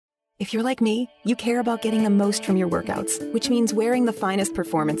If you're like me, you care about getting the most from your workouts, which means wearing the finest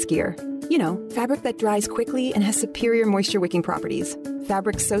performance gear. You know, fabric that dries quickly and has superior moisture-wicking properties.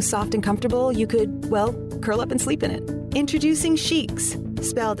 Fabric so soft and comfortable you could, well, curl up and sleep in it. Introducing Sheex,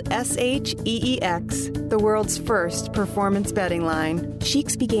 spelled S-H-E-E-X, the world's first performance bedding line.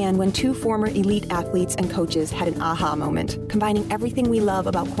 Sheex began when two former elite athletes and coaches had an aha moment, combining everything we love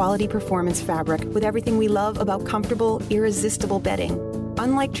about quality performance fabric with everything we love about comfortable, irresistible bedding.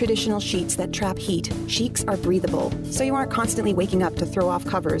 Unlike traditional sheets that trap heat, Sheex are breathable, so you aren't constantly waking up to throw off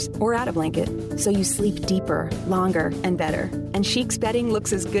covers or add a blanket, so you sleep deeper, longer, and better. And Sheex bedding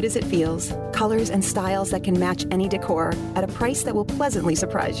looks as good as it feels. Colors and styles that can match any decor at a price that will pleasantly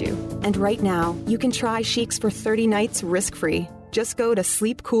surprise you. And right now, you can try Sheex for 30 nights risk-free. Just go to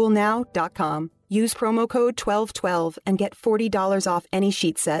sleepcoolnow.com. Use promo code 1212 and get $40 off any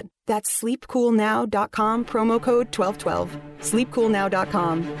sheet set. That's sleepcoolnow.com, promo code 1212.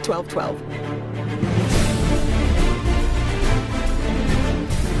 Sleepcoolnow.com, 1212.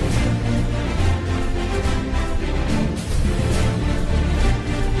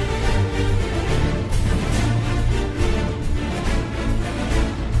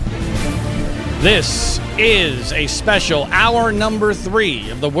 This is a special hour number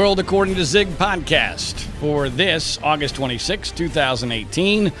 3 of the World According to Zig podcast for this August 26,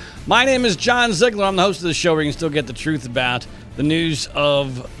 2018. My name is John Ziegler. I'm the host of the show where you can still get the truth about the news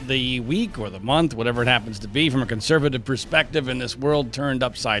of the week or the month, whatever it happens to be, from a conservative perspective in this world turned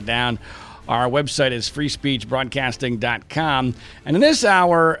upside down. Our website is freespeechbroadcasting.com. And in this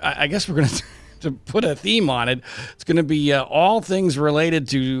hour, I guess we're going to put a theme on it. It's going to be all things related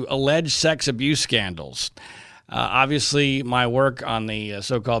to alleged sex abuse scandals. Obviously, my work on the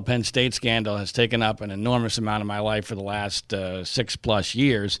so-called Penn State scandal has taken up an enormous amount of my life for the last 6+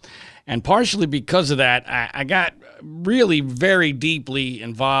 years. And partially because of that, I got really very deeply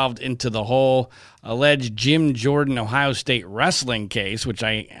involved into the whole alleged Jim Jordan Ohio State wrestling case, which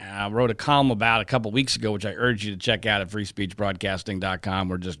I wrote a column about a couple weeks ago, which I urge you to check out at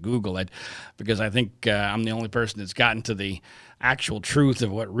freespeechbroadcasting.com or just Google it, because I think I'm the only person that's gotten to the actual truth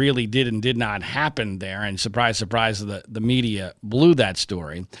of what really did and did not happen there. And surprise, surprise, the media blew that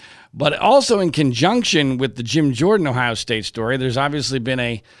story. But also in conjunction with the Jim Jordan Ohio State story, there's obviously been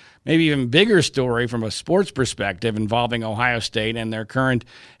a maybe even bigger story from a sports perspective involving Ohio State and their current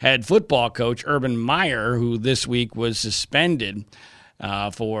head football coach, Urban Meyer, who this week was suspended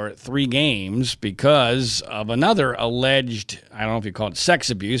for 3 games because of another alleged, I don't know if you call it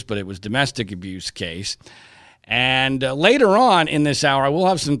sex abuse, but it was domestic abuse case. And later on in this hour, I will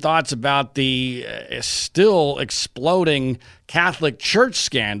have some thoughts about the still exploding Catholic Church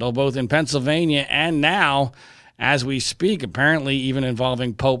scandal, both in Pennsylvania and now, as we speak, apparently even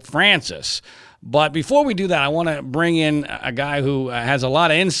involving Pope Francis. But before we do that, I want to bring in a guy who has a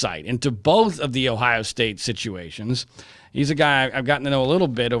lot of insight into both of the Ohio State situations. He's a guy I've gotten to know a little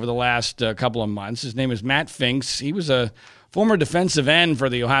bit over the last couple of months. His name is Matt Finks. He was a former defensive end for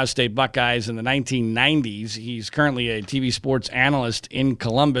the Ohio State Buckeyes in the 1990s. He's currently a TV sports analyst in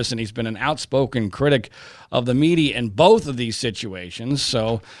Columbus, and he's been an outspoken critic of the media in both of these situations.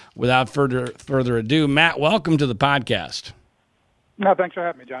 So without further ado, Matt, welcome to the podcast. No, thanks for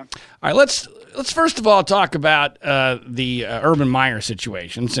having me, John. All right, let's first of all talk about the Urban Meyer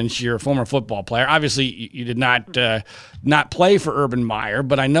situation, since you're a former football player. Obviously, you did not play for Urban Meyer,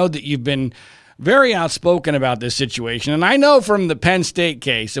 but I know that you've been very outspoken about this situation. And I know from the Penn State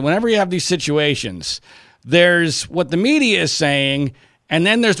case that whenever you have these situations, there's what the media is saying, and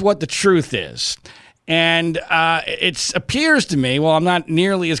then there's what the truth is. And it appears to me, well, I'm not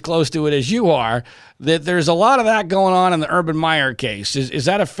nearly as close to it as you are, that there's a lot of that going on in the Urban Meyer case. Is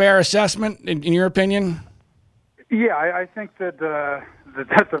that a fair assessment, in your opinion? Yeah, I think that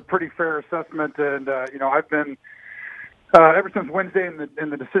that's a pretty fair assessment. And, I've been ever since Wednesday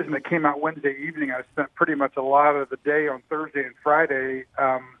and the decision that came out Wednesday evening, I spent pretty much a lot of the day on Thursday and Friday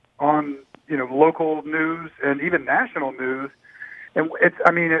on, local news and even national news. And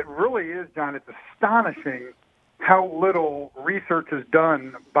it really is, John, it's astonishing how little research is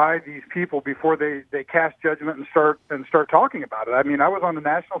done by these people before they cast judgment and start talking about it. I mean, I was on the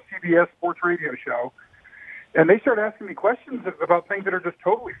national CBS sports radio show, and they started asking me questions about things that are just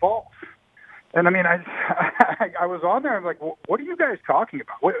totally false. And I mean, I was on there. I'm like, well, what are you guys talking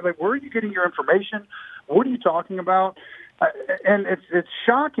about? Where are you getting your information? What are you talking about? And it's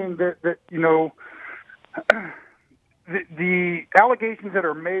shocking that the allegations that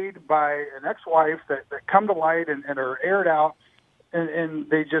are made by an ex-wife that come to light and are aired out, and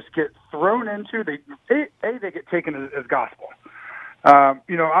they just get thrown into they get taken as gospel.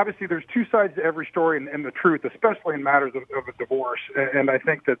 Obviously there's two sides to every story and the truth, especially in matters of a divorce. And I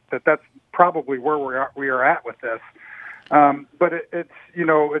think that's probably where we are at with this. But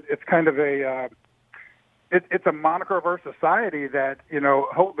it's kind of it's a moniker of our society that,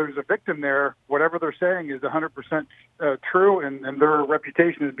 there's a victim there. Whatever they're saying is 100% true, and their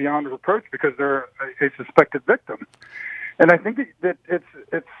reputation is beyond reproach because they're a suspected victim. And I think that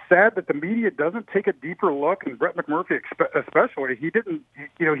it's sad that the media doesn't take a deeper look, and Brett McMurphy especially. He didn't,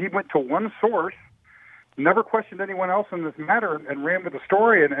 he went to one source, never questioned anyone else in this matter, and ran with the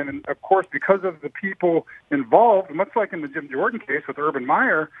story. And of course, because of the people involved, much like in the Jim Jordan case with Urban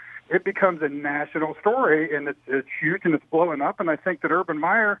Meyer, it becomes a national story, and it's huge and it's blowing up. And I think that Urban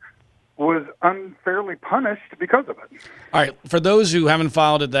Meyer was unfairly punished because of it. All right, for those who haven't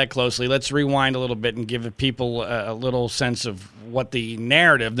followed it that closely, let's rewind a little bit and give people a little sense of what the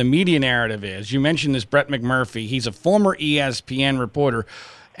narrative, the media narrative is. You mentioned this Brett McMurphy. He's a former ESPN reporter.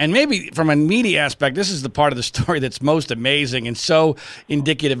 And maybe from a media aspect, this is the part of the story that's most amazing and so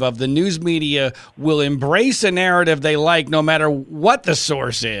indicative of the news media will embrace a narrative they like no matter what the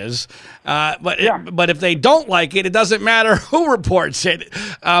source is. But if they don't like it, it doesn't matter who reports it.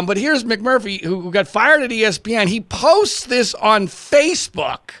 But here's McMurphy, who got fired at ESPN. He posts this on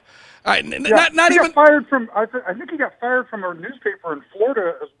Facebook. I think he got fired from a newspaper in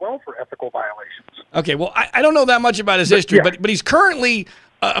Florida as well for ethical violations. Okay, well, I don't know that much about his history, but he's currently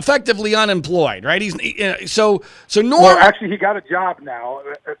effectively unemployed, right? Well, actually, he got a job now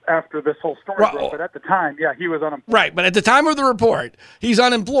after this whole story broke, but at the time, he was unemployed. Right, but at the time of the report, he's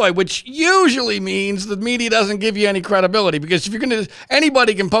unemployed, which usually means the media doesn't give you any credibility because if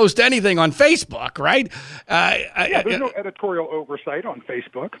anybody can post anything on Facebook, right? There's no editorial oversight on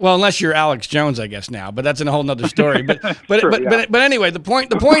Facebook. Well, unless you're Alex Jones, I guess now, but that's a whole nother story. But anyway, the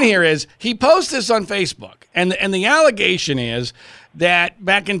point here is he posts this on Facebook, and the allegation is that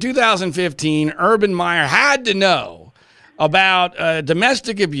back in 2015, Urban Meyer had to know about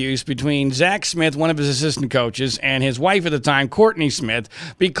domestic abuse between Zach Smith, one of his assistant coaches, and his wife at the time, Courtney Smith,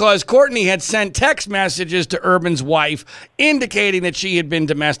 because Courtney had sent text messages to Urban's wife indicating that she had been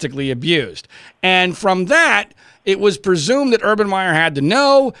domestically abused. And from that, it was presumed that Urban Meyer had to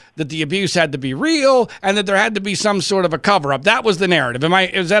know that the abuse had to be real and that there had to be some sort of a cover-up. That was the narrative.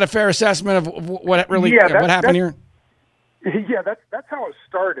 Is that a fair assessment of what happened here? Yeah, that's how it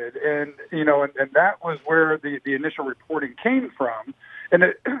started, and that was where the initial reporting came from. And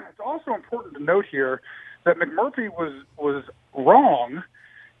it's also important to note here that McMurphy was wrong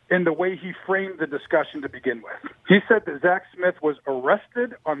in the way he framed the discussion to begin with. He said that Zach Smith was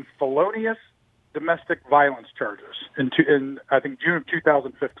arrested on felonious domestic violence charges in I think June of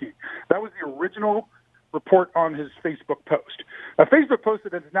 2015. That was the original report on his Facebook post. A Facebook post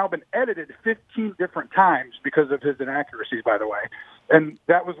that has now been edited 15 different times because of his inaccuracies, by the way. And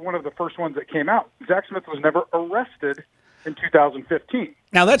that was one of the first ones that came out. Zach Smith was never arrested in 2015.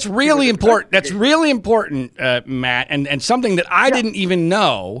 Now, that's really important. That's really important, Matt, and something that I didn't even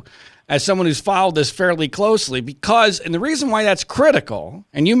know as someone who's followed this fairly closely and the reason why that's critical,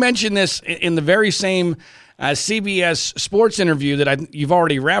 and you mentioned this in the very same CBS Sports interview that you've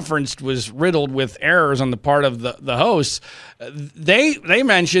already referenced was riddled with errors on the part of the hosts. They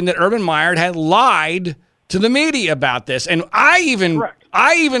mentioned that Urban Meyer had lied to the media about this, and I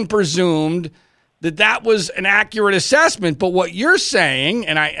even presumed that was an accurate assessment. But what you're saying,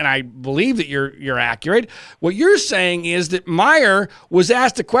 and I believe that you're accurate, what you're saying is that Meyer was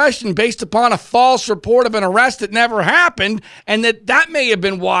asked a question based upon a false report of an arrest that never happened, and that may have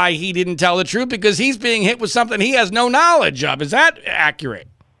been why he didn't tell the truth, because he's being hit with something he has no knowledge of. Is that accurate?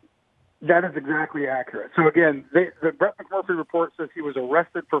 That is exactly accurate. So again, the Brett McMurphy report says he was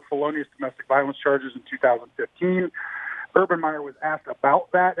arrested for felonious domestic violence charges in 2015. Urban Meyer was asked about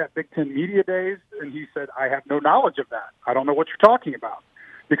that at Big Ten Media Days, and he said, I have no knowledge of that. I don't know what you're talking about,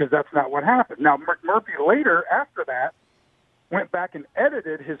 because that's not what happened. Now, McMurphy later, after that, went back and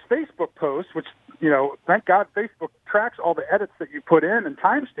edited his Facebook post, which, thank God Facebook tracks all the edits that you put in and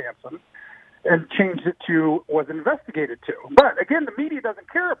timestamps them, and changed it to was investigated to. But, again, the media doesn't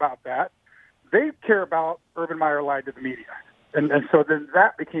care about that. They care about Urban Meyer lied to the media. And so then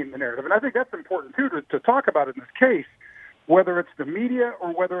that became the narrative. And I think that's important, too, to talk about in this case. Whether it's the media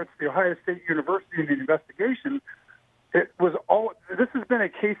or whether it's the Ohio State University in the investigation, this has been a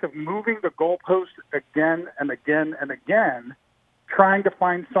case of moving the goalpost again and again and again, trying to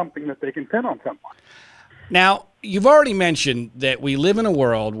find something that they can pin on someone. Now, you've already mentioned that we live in a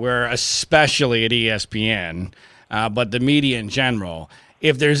world where, especially at ESPN, but the media in general,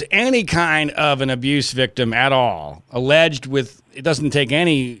 if there's any kind of an abuse victim at all, alleged with, it doesn't take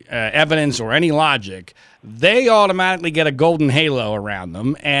any evidence or any logic, they automatically get a golden halo around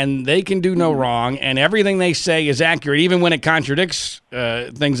them, and they can do no wrong, and everything they say is accurate, even when it contradicts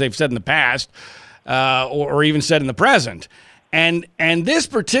things they've said in the past or even said in the present. And this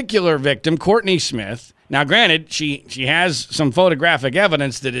particular victim, Courtney Smith, now granted, she has some photographic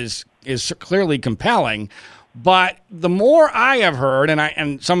evidence that is clearly compelling, but the more I have heard,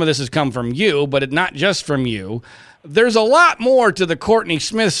 and some of this has come from you, but not just from you, there's a lot more to the Courtney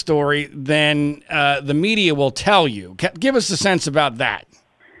Smith story than the media will tell you. Give us a sense about that.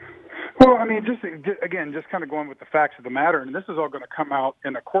 Well, I mean, just kind of going with the facts of the matter, and this is all going to come out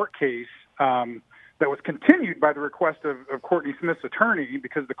in a court case that was continued by the request of Courtney Smith's attorney,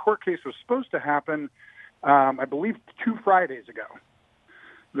 because the court case was supposed to happen, I believe, 2 Fridays ago.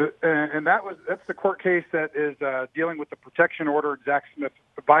 That's the court case that is dealing with the protection order, Zach Smith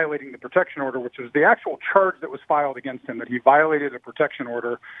violating the protection order, which was the actual charge that was filed against him, that he violated a protection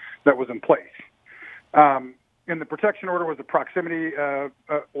order that was in place. And the protection order was a proximity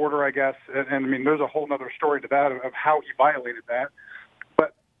order, I guess. And I mean, there's a whole other story to that of how he violated that.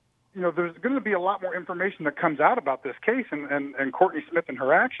 But, you know, there's going to be a lot more information that comes out about this case and Courtney Smith and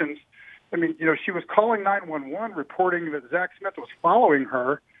her actions. I mean, you know, she was calling 911 reporting that Zach Smith was following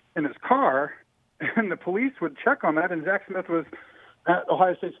her in his car, and the police would check on that, and Zach Smith was at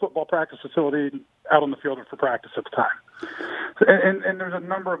Ohio State's football practice facility out on the field for practice at the time. And there's a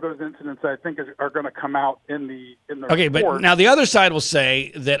number of those incidents that I think are going to come out in the Okay, report. But now the other side will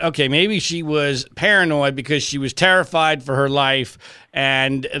say that, okay, maybe she was paranoid because she was terrified for her life,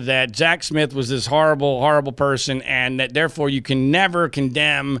 and that Zach Smith was this horrible, horrible person, and that therefore you can never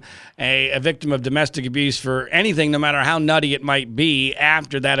condemn a victim of domestic abuse for anything, no matter how nutty it might be,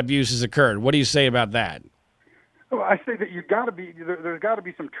 after that abuse has occurred. What do you say about that? Well, I say that there's got to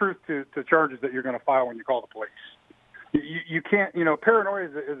be some truth to charges that you're going to file when you call the police. You can't, you know, paranoia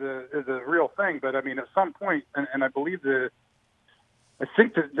is a real thing, but I mean, at some point, and I believe I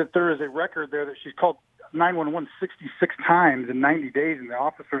think that there is a record there that she's called 911 66 times in 90 days, and the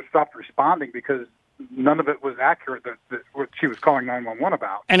officer stopped responding because none of it was accurate that what she was calling 911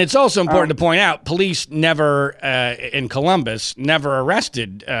 about. And it's also important to point out, police never, in Columbus, never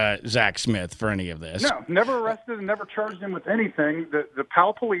arrested Zach Smith for any of this. No, never arrested and never charged him with anything. The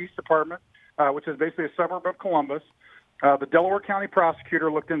Powell Police Department, which is basically a suburb of Columbus, the Delaware County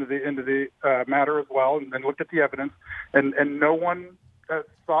prosecutor looked into the matter as well and looked at the evidence, and no one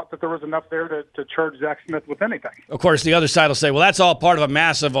thought that there was enough there to charge Zach Smith with anything. Of course, the other side will say, well, that's all part of a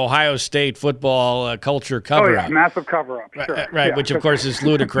massive Ohio State football culture cover-up. Oh, yeah, massive cover-up, sure. Right, yeah. Which, of course, is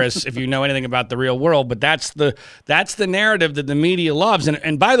ludicrous if you know anything about the real world. But that's the narrative that the media loves.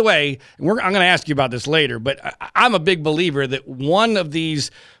 And by the way, I'm going to ask you about this later, but I'm a big believer that one of these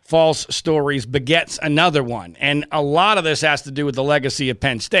false stories begets another one. And a lot of this has to do with the legacy of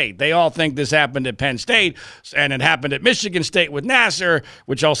Penn State. They all think this happened at Penn State, and it happened at Michigan State with Nassar,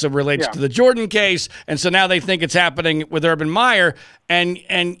 which also relates to the Jordan case. And so now they think it's happening with Urban Meyer. And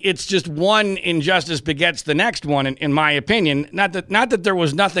it's just one injustice begets the next one, in my opinion. Not that there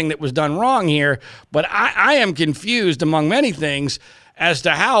was nothing that was done wrong here, but I am confused, among many things, as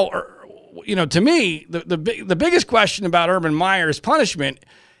to how, you know, to me, the biggest question about Urban Meyer's punishment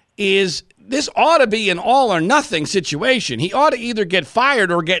is this ought to be an all or nothing situation. He ought to either get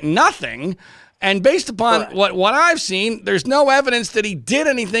fired or get nothing. And based upon what I've seen, there's no evidence that he did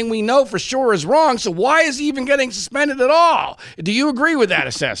anything we know for sure is wrong. So why is he even getting suspended at all? Do you agree with that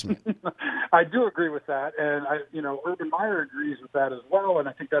assessment? I do agree with that. And, Urban Meyer agrees with that as well. And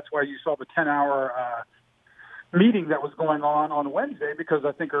I think that's why you saw the 10-hour meeting that was going on Wednesday, because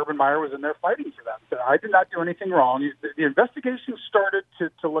I think Urban Meyer was in there fighting for that. So I did not do anything wrong. The investigation started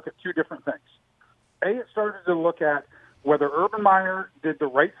to look at two different things. It started to look at whether Urban Meyer did the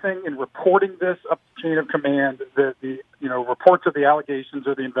right thing in reporting this up the chain of command, the reports of the allegations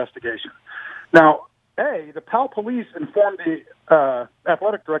or the investigation. Now, the Powell Police informed the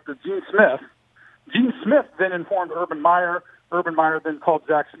athletic director, Gene Smith. Gene Smith then informed Urban Meyer. Urban Meyer then called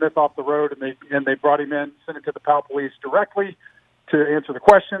Zach Smith off the road, and they brought him in, sent him to the Powell Police directly to answer the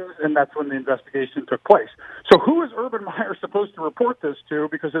questions, and that's when the investigation took place. So who is Urban Meyer supposed to report this to?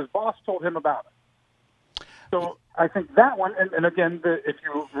 Because his boss told him about it. So I think that one, and again, if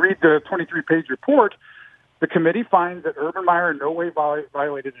you read the 23-page report, the committee finds that Urban Meyer in no way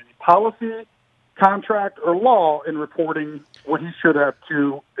violated any policy, contract, or law in reporting what he should have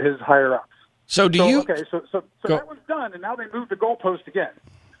to his higher-ups. So that was done, and now they moved the goalpost again.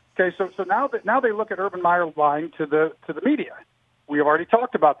 Okay, so now they look at Urban Meyer lying to the media. We have already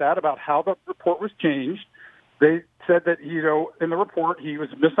talked about that, about how the report was changed. they said that, in the report, he was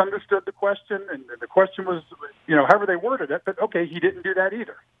misunderstood the question, and the question was, however they worded it, but okay, he didn't do that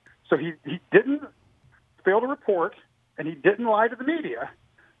either. So he didn't fail to report, and he didn't lie to the media.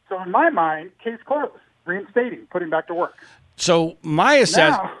 So in my mind, case closed, reinstating, putting back to work. So my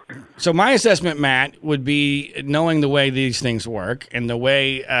assessment, Matt, would be knowing the way these things work and the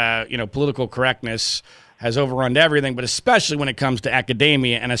way political correctness has overrun everything, but especially when it comes to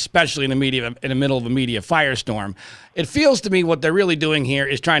academia and especially in the middle of a media firestorm. It feels to me what they're really doing here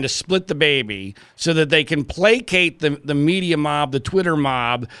is trying to split the baby so that they can placate the media mob, the Twitter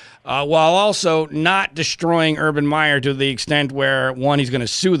mob, while also not destroying Urban Meyer to the extent where, one, he's going to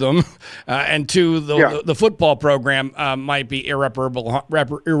sue them, and two, the football program might be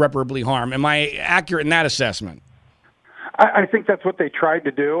irreparably harmed. Am I accurate in that assessment? I think that's what they tried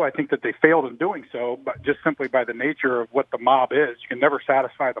to do. I think that they failed in doing so, but just simply by the nature of what the mob is. You can never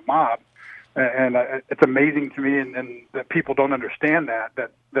satisfy the mob. And it's amazing to me and that people don't understand that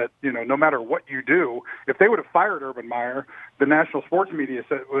no matter what you do, if they would have fired Urban Meyer, the national sports media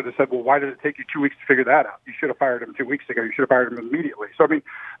would have said, well, why did it take you 2 weeks to figure that out? You should have fired him 2 weeks ago. You should have fired him immediately. So, I mean,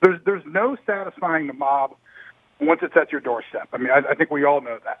 there's no satisfying the mob once it's at your doorstep. I mean, I think we all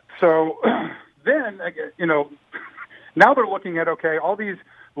know that. So then, now they're looking at, okay, all these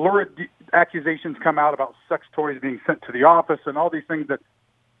lurid accusations come out about sex toys being sent to the office and all these things that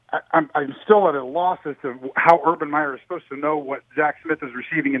I'm still at a loss as to how Urban Meyer is supposed to know what Zach Smith is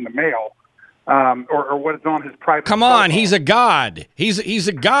receiving in the mail or what is on his private. Come on, he's a god. He's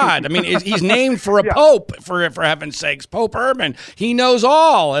a god. I mean, he's named for a pope, for heaven's sakes, Pope Urban. He knows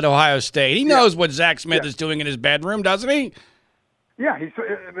all at Ohio State. He knows what Zach Smith is doing in his bedroom, doesn't he? Yeah,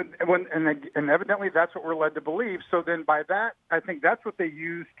 and evidently that's what we're led to believe. So then by that, I think that's what they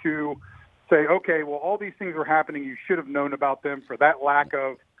use to say, okay, well, all these things were happening. You should have known about them for that lack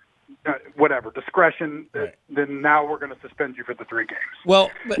of discretion. Right. Then now we're going to suspend you for the 3 games.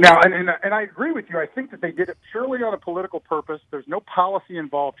 Well, now, and I agree with you. I think that they did it purely on a political purpose. There's no policy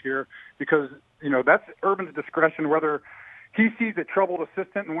involved here because, that's Urban's discretion, whether he sees a troubled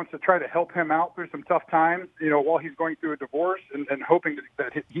assistant and wants to try to help him out through some tough times, while he's going through a divorce and hoping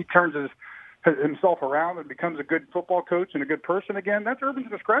that he turns himself around and becomes a good football coach and a good person again. That's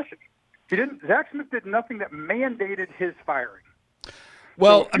Urban's discretion. Zach Smith did nothing that mandated his firing.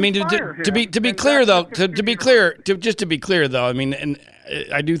 Well, I mean, to be clear though, I mean, and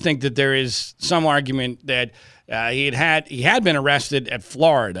I do think that there is some argument that he had been arrested at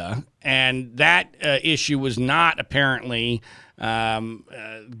Florida, and that issue was not apparently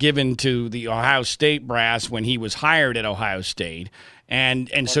given to the Ohio State brass when he was hired at Ohio State.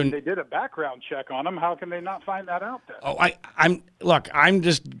 So they did a background check on him. How can they not find that out then? Oh, I'm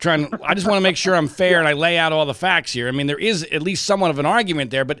just trying. I just want to make sure I'm fair and I lay out all the facts here. I mean, there is at least somewhat of an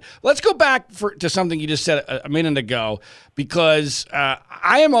argument there, but let's go back to something you just said a minute ago, because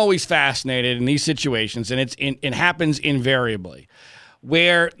I am always fascinated in these situations, and it happens invariably,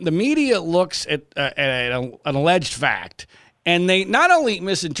 where the media looks at an alleged fact and they not only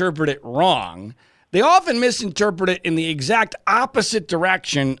misinterpret it wrong, they often misinterpret it in the exact opposite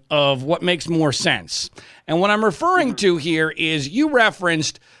direction of what makes more sense. And what I'm referring to here is you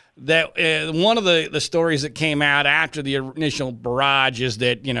referenced that one of the stories that came out after the initial barrage is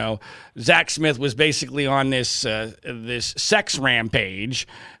that, Zach Smith was basically on this sex rampage,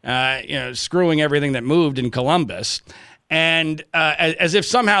 screwing everything that moved in Columbus. And as if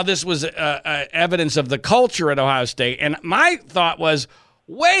somehow this was evidence of the culture at Ohio State. And my thought was,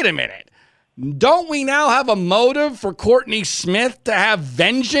 wait a minute. Don't we now have a motive for Courtney Smith to have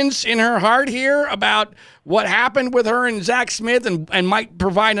vengeance in her heart here about what happened with her and Zach Smith and might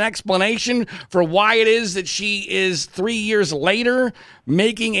provide an explanation for why it is that she is 3 years later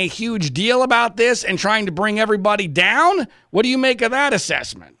making a huge deal about this and trying to bring everybody down? What do you make of that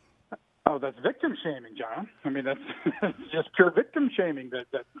assessment? Oh, that's victim shaming, John. I mean, that's just pure victim shaming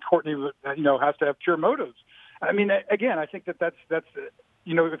that Courtney, has to have pure motives. I mean, again, I think that's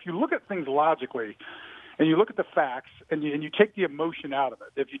if you look at things logically and you look at the facts and you take the emotion out of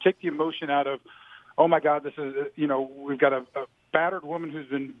it, if you take the emotion out of, oh, my God, this is, we've got a battered woman who's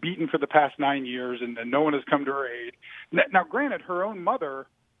been beaten for the past 9 years and no one has come to her aid. Now, granted, her own mother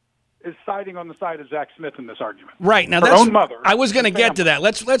is siding on the side of Zach Smith in this argument. Right. Now, her own mother. I was going to get to that.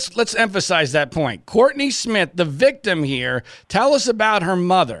 Let's emphasize that point. Courtney Smith, the victim here, tell us about her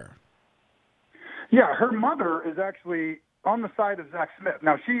mother. Yeah, her mother is actually on the side of Zach Smith.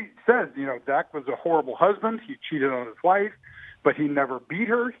 Now, she says, Zach was a horrible husband. He cheated on his wife, but he never beat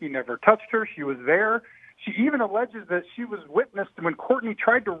her. He never touched her. She was there. She even alleges that she was witnessed when Courtney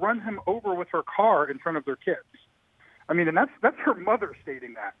tried to run him over with her car in front of their kids. I mean, and that's her mother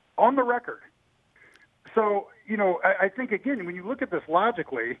stating that on the record. So, I think, again, when you look at this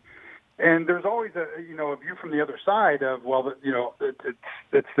logically, and there's always a view from the other side of, well,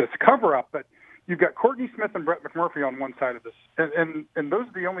 it's this cover-up, but you've got Courtney Smith and Brett McMurphy on one side of this, and those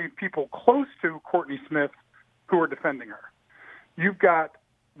are the only people close to Courtney Smith who are defending her. You've got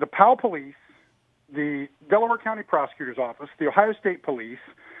the Powell Police, the Delaware County Prosecutor's Office, the Ohio State Police,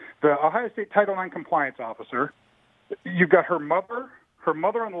 the Ohio State Title IX Compliance Officer. You've got her mother, her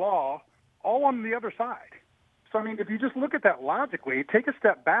mother-in-law, all on the other side. So, I mean, if you just look at that logically, take a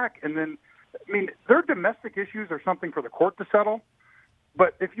step back, and then, I mean, their domestic issues are something for the court to settle.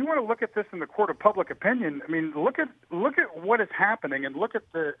 But if you want to look at this in the court of public opinion, I mean, look at what is happening, and look at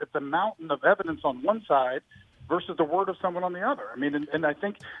the mountain of evidence on one side versus the word of someone on the other. I mean, and I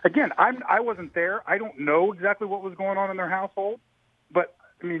think, again, I wasn't there. I don't know exactly what was going on in their household. But,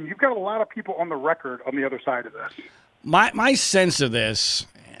 I mean, you've got a lot of people on the record on the other side of this. My sense of this,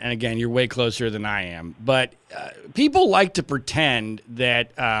 and again, you're way closer than I am, but people like to pretend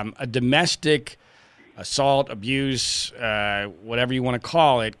that a domestic assault, abuse, whatever you want to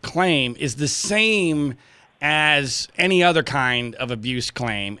call it, claim is the same as any other kind of abuse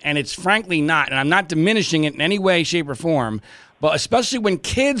claim, and it's frankly not. And I'm not diminishing it in any way, shape, or form, but especially when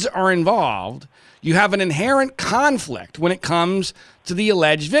kids are involved, you have an inherent conflict when it comes to the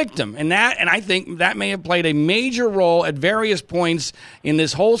alleged victim. And I think that may have played a major role at various points in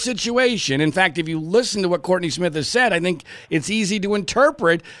this whole situation. In fact, if you listen to what Courtney Smith has said, I think it's easy to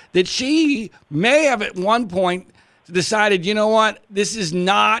interpret that she may have at one point decided, you know what, this is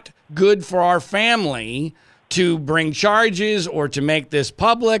not good for our family to bring charges or to make this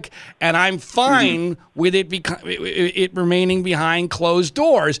public, and I'm fine with it remaining behind closed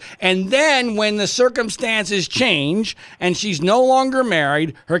doors. And then when the circumstances change and she's no longer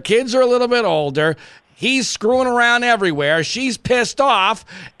married, her kids are a little bit older, he's screwing around everywhere, she's pissed off,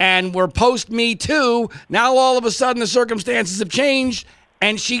 and we're post-Me Too, now all of a sudden the circumstances have changed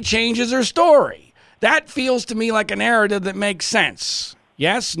and she changes her story. That feels to me like a narrative that makes sense.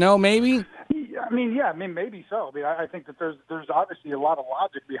 Yes? No? Maybe? Maybe so. I mean, I think that there's obviously a lot of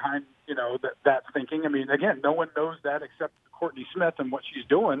logic behind, that thinking. I mean, again, no one knows that except Courtney Smith and what she's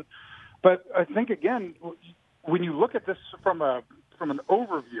doing. But I think, again, when you look at this from an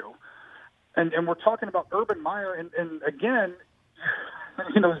overview, and we're talking about Urban Meyer, and again,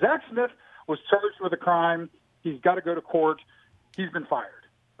 Zach Smith was charged with a crime. He's got to go to court. He's been fired.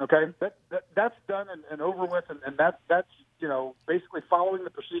 Okay, that's done and over with, and that's basically following the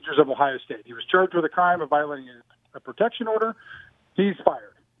procedures of Ohio State. He was charged with a crime of violating a protection order. He's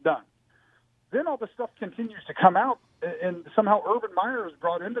fired. Done. Then all this stuff continues to come out, and somehow Urban Meyer is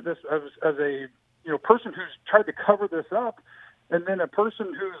brought into this as a person who's tried to cover this up, and then a person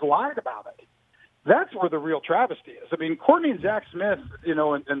who's lied about it. That's where the real travesty is. I mean, Courtney and Zach Smith,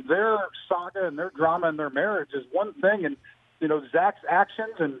 and their saga and their drama and their marriage is one thing, and Zach's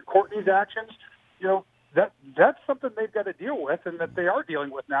actions and Courtney's actions, that's something they've got to deal with, and that they are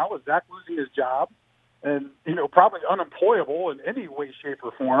dealing with now with Zach losing his job and, probably unemployable in any way, shape,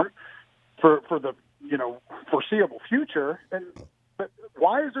 or form for the, foreseeable future. But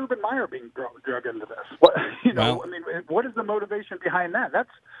why is Urban Meyer being drug into this? What, what is the motivation behind that?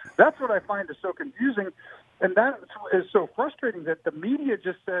 That's what I find is so confusing, and that is so frustrating that the media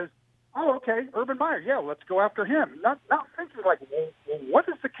just says, oh, okay, Urban Meyer, yeah, let's go after him. Not thinking like, well, what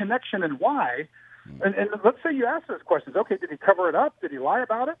is the connection and why? And let's say you ask those questions. Okay, did he cover it up? Did he lie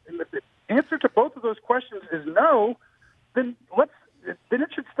about it? And if the answer to both of those questions is no, then it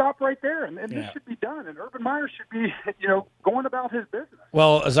should stop right there, and this should be done. And Urban Meyer should be, going about his business.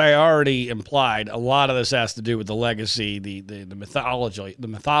 Well, as I already implied, a lot of this has to do with the legacy, the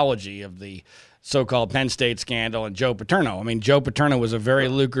mythology of the so-called Penn State scandal and Joe Paterno. I mean, Joe Paterno was a very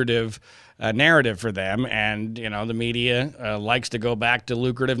lucrative narrative for them, and the media likes to go back to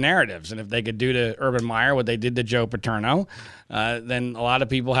lucrative narratives. And if they could do to Urban Meyer what they did to Joe Paterno, then a lot of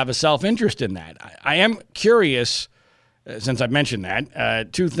people have a self-interest in that. I am curious, since I've mentioned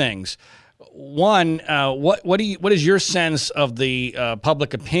that, two things. One, what is your sense of the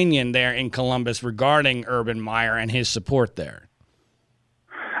public opinion there in Columbus regarding Urban Meyer and his support there?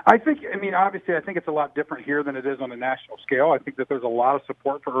 Obviously, I think it's a lot different here than it is on a national scale. I think that there's a lot of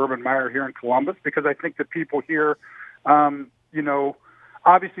support for Urban Meyer here in Columbus because I think that people here,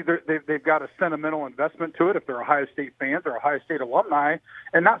 obviously they've got a sentimental investment to it if they're Ohio State fans or Ohio State alumni,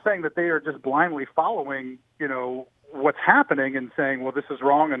 and not saying that they are just blindly following, what's happening and saying, well, this is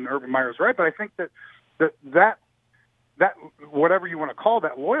wrong and Urban Meyer's right. But I think that that, whatever you want to call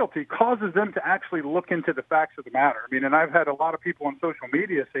that loyalty, causes them to actually look into the facts of the matter. I mean, and I've had a lot of people on social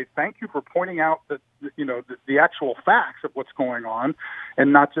media say, thank you for pointing out the actual facts of what's going on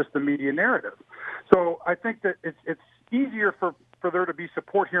and not just the media narrative. So I think that it's easier for there to be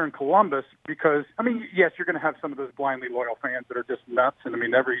support here in Columbus because, I mean, yes, you're going to have some of those blindly loyal fans that are just nuts. And I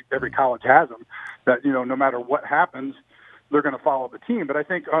mean, every college has them that, no matter what happens, they're going to follow the team. But I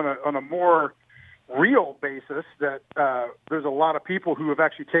think on a more real basis that there's a lot of people who have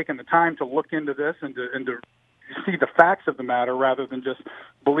actually taken the time to look into this and to see the facts of the matter rather than just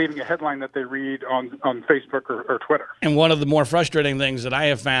believing a headline that they read on Facebook or Twitter. And one of the more frustrating things that I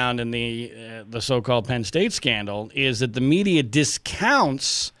have found in the so-called Penn State scandal is that the media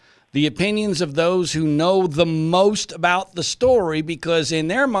discounts the opinions of those who know the most about the story because in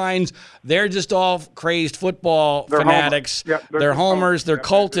their minds, they're just all crazed football fanatics. Yep, they're homers, they're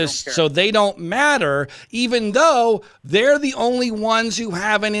cultists, so they don't matter, even though they're the only ones who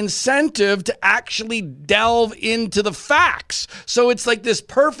have an incentive to actually delve into the facts. So it's like this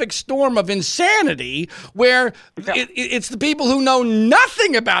perfect storm of insanity where it's the people who know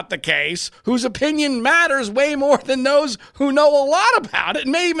nothing about the case whose opinion matters way more than those who know a lot about it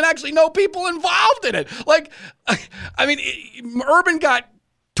and may even actually know people involved in it. Like, I mean, Urban got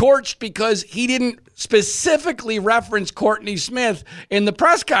torched because he didn't specifically reference Courtney Smith in the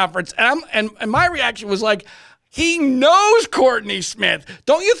press conference. And my reaction was like, he knows Courtney Smith.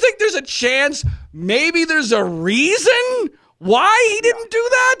 Don't you think there's a chance maybe there's a reason why he didn't do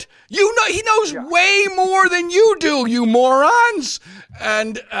that? He knows way more than you do, you morons.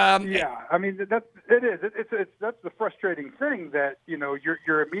 And I mean that's the frustrating thing that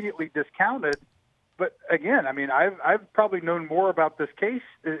you're immediately discounted. But again, I mean I've probably known more about this case,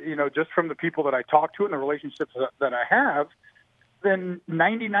 just from the people that I talk to and the relationships that I have, than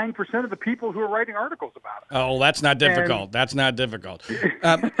 99% of the people who are writing articles about it. Oh, that's not difficult. That's not difficult.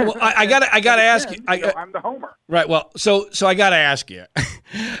 Well, I gotta ask you. I'm the homer. Right. Well, so I gotta ask you.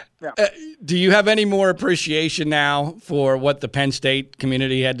 Do you have any more appreciation now for what the Penn State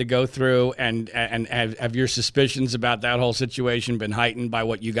community had to go through, and have your suspicions about that whole situation been heightened by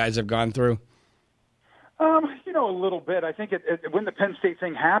what you guys have gone through? A little bit. I think when the Penn State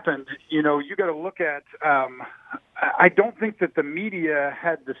thing happened, you got to look at. I don't think that the media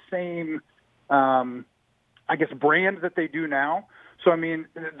had the same, brand that they do now. So I mean,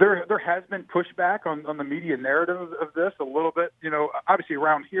 there has been pushback on the media narrative of this a little bit. Obviously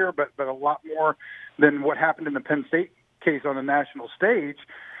around here, but a lot more than what happened in the Penn State case on the national stage.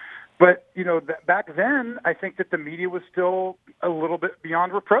 But, back then, I think that the media was still a little bit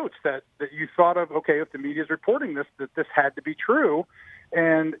beyond reproach, that you thought of, okay, if the media is reporting this, that this had to be true.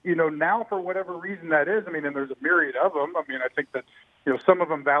 And, now for whatever reason that is, I mean, and there's a myriad of them. I mean, I think that, some of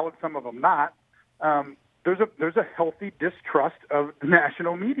them valid, some of them not. There's a healthy distrust of the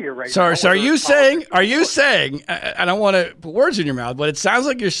national media right now. So are you saying, I don't want to put words in your mouth, but it sounds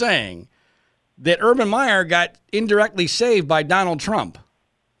like you're saying that Urban Meyer got indirectly saved by Donald Trump?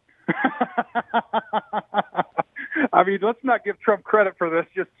 I mean, let's not give Trump credit for this.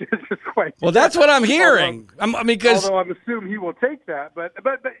 Just quite. Well, that's what I'm hearing. Although I'm assuming he will take that, but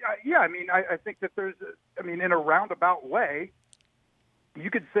yeah, I mean, I think that there's, in a roundabout way, you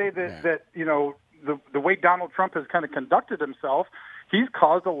could say that the way Donald Trump has kind of conducted himself, he's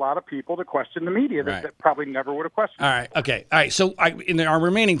caused a lot of people to question the media that probably never would have questioned. All right. Okay. All right. So in our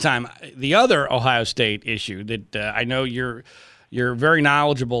remaining time, the other Ohio State issue that I know you're very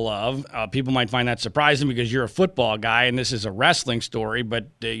knowledgeable of. People might find that surprising because you're a football guy and this is a wrestling story, but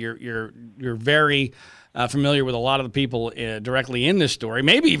you're very familiar with a lot of the people directly in this story,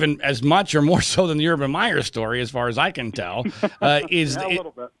 maybe even as much or more so than the Urban Meyer story, as far as I can tell. Is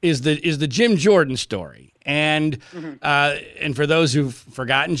the Jim Jordan story. And and for those who've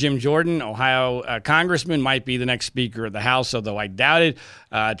forgotten, Jim Jordan, Ohio congressman, might be the next Speaker of the House, although I doubt it.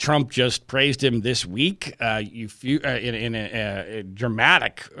 Trump just praised him this week in a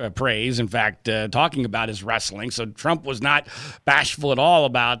dramatic praise, in fact, talking about his wrestling. So Trump was not bashful at all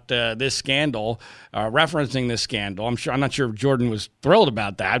about this scandal, referencing this scandal. I'm not sure if Jordan was thrilled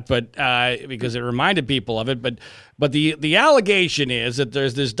about that, but because it reminded people of it. But the allegation is that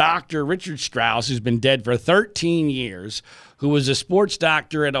there's this doctor, Richard Strauss, who's been dead for 13 years, who was a sports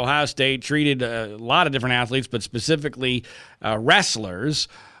doctor at Ohio State, treated a lot of different athletes, but specifically wrestlers.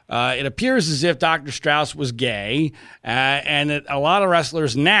 It appears as if Dr. Strauss was gay, and that a lot of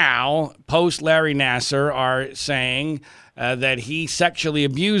wrestlers now, post Larry Nassar, are saying that he sexually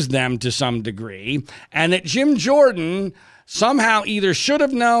abused them to some degree, and that Jim Jordan somehow either should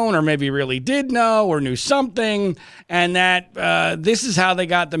have known or maybe really did know or knew something, and that this is how they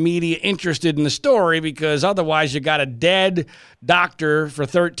got the media interested in the story, because otherwise you got a dead doctor for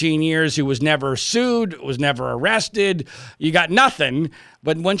 13 years who was never sued, was never arrested. You got nothing.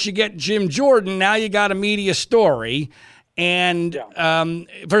 But once you get Jim Jordan, now you got a media story. And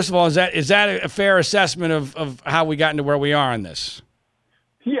first of all, is that a fair assessment of how we got into where we are on this?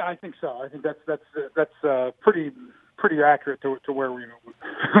 Yeah, I think so. I think that's pretty accurate to where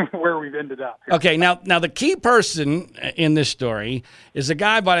we've ended up here. Okay, now the key person in this story is a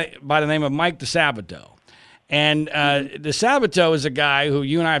guy by the name of Mike DeSabato. And DeSabato is a guy who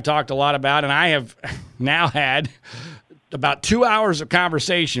you and I have talked a lot about, and I have now had about 2 hours of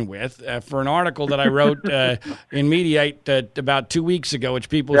conversation with for an article that I wrote in Mediate about 2 weeks ago, which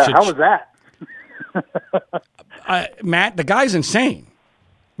people should... How was that? Matt, the guy's insane.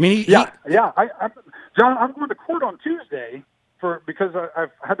 I mean, John, I'm going to court on Tuesday because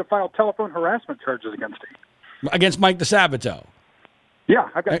I've had to file telephone harassment charges against him. Against Mike DeSabato? Yeah,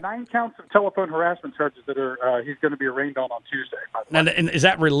 I've got 9 counts of telephone harassment charges that he's going to be arraigned on Tuesday. Now, and is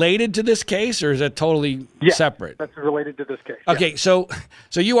that related to this case, or is that totally separate? That's related to this case. Okay, so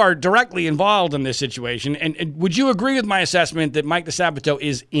you are directly involved in this situation, and would you agree with my assessment that Mike DeSabato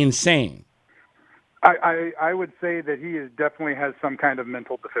is insane? I would say that he definitely has some kind of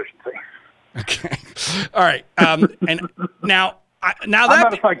mental deficiency. Okay, all right, and now I'm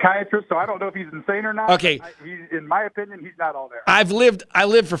not a psychiatrist, so I don't know if he's insane or not. Okay. In my opinion, he's not all there. I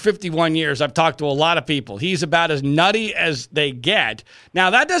lived for 51 years. I've talked to a lot of people. He's about as nutty as they get. Now,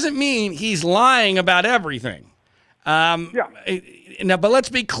 that doesn't mean he's lying about everything. Now, but let's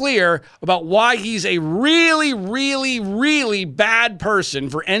be clear about why he's a really, really, really bad person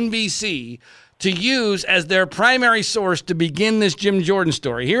for NBC to use as their primary source to begin this Jim Jordan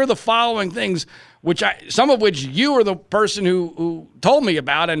story. Here are the following things, some of which you are the person who told me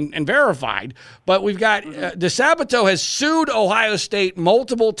about and verified. But we've got DeSabato has sued Ohio State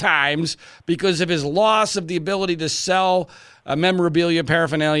multiple times because of his loss of the ability to sell memorabilia,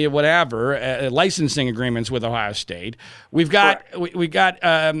 paraphernalia, whatever, licensing agreements with Ohio State. We've got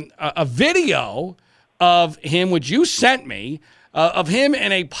a video of him, which you sent me, of him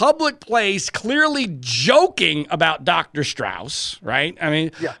in a public place clearly joking about Dr. Strauss, right? I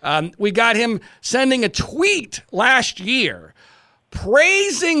mean, we got him sending a tweet last year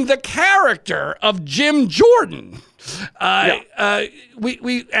praising the character of Jim Jordan. And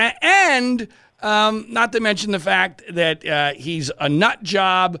not to mention the fact that he's a nut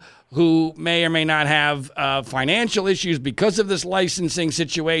job who may or may not have financial issues because of this licensing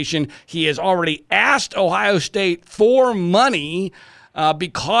situation. He has already asked Ohio State for money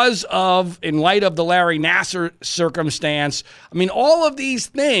because of, in light of the Larry Nassar circumstance. I mean, all of these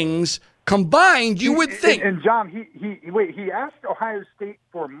things combined, you would think. And John, he asked Ohio State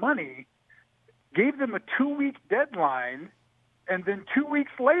for money, gave them a 2-week deadline, and then 2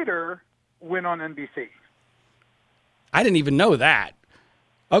 weeks later went on NBC. I didn't even know that.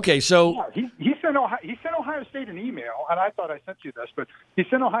 Okay, so he sent Ohio State an email, and I thought I sent you this, but he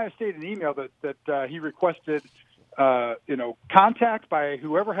sent Ohio State an email that he requested, contact by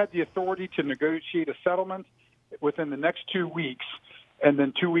whoever had the authority to negotiate a settlement within the next 2 weeks, and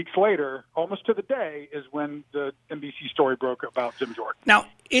then 2 weeks later, almost to the day, is when the NBC story broke about Jim Jordan. Now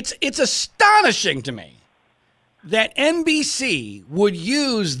it's astonishing to me that NBC would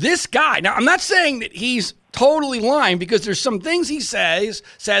use this guy. Now, I'm not saying that he's totally lying, because there's some things he says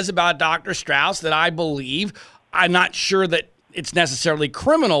about Dr. Strauss that I believe. I'm not sure that it's necessarily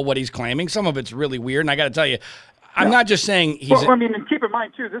criminal what he's claiming. Some of it's really weird, and I got to tell you, I'm not just saying he's... Well, and keep in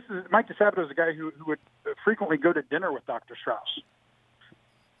mind, too, Mike DeSabato is a guy who would frequently go to dinner with Dr. Strauss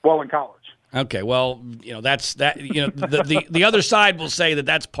while in college. Okay, well, that's that. The other side will say that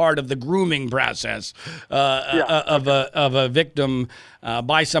that's part of the grooming process of a victim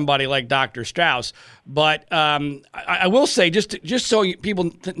by somebody like Dr. Strauss. But I will say, just so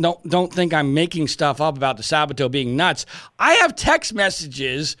people don't think I'm making stuff up about DeSabato being nuts, I have text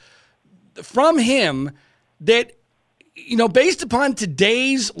messages from him that, based upon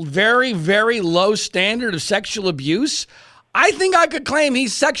today's very, very low standard of sexual abuse, I think I could claim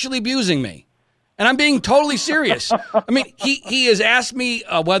he's sexually abusing me. And I'm being totally serious. I mean, he has asked me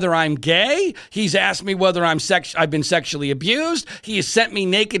whether I'm gay. He's asked me whether I've been sexually abused. He has sent me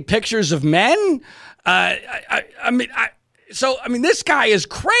naked pictures of men. This guy is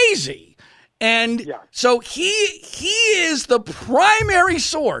crazy. And so he is the primary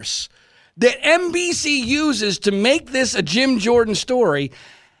source that NBC uses to make this a Jim Jordan story.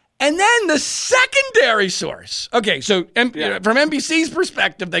 And then the secondary source. Okay, so from NBC's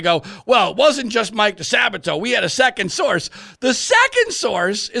perspective, they go, well, it wasn't just Mike DeSabato. We had a second source. The second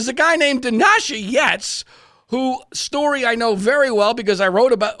source is a guy named Dinasha Yates, who story I know very well because I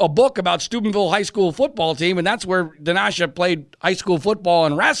wrote about a book about Steubenville High School football team, and that's where Dinasha played high school football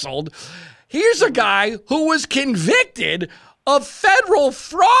and wrestled. Here's a guy who was convicted of federal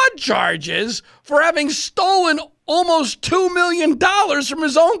fraud charges for having stolen almost $2 million from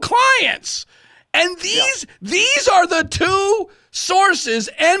his own clients. And these are the two sources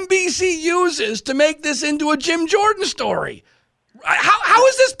NBC uses to make this into a Jim Jordan story. How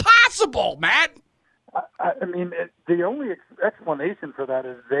is this possible, Matt? I mean, the only explanation for that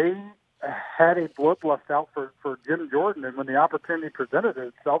is they had a bloodlust out for Jim Jordan, and when the opportunity presented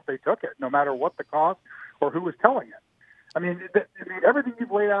itself, they took it, no matter what the cost or who was telling it. I mean, everything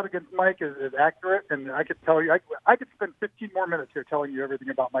you've laid out against Mike is accurate, and I could tell you, I could spend 15 more minutes here telling you everything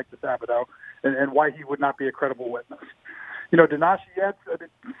about Mike DeSabato and why he would not be a credible witness. Dinasha Yates,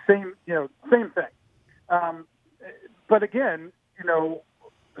 same thing. But again,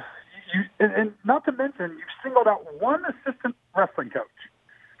 and not to mention, you've singled out one assistant wrestling coach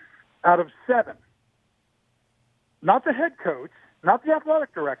out of 7. Not the head coach, not the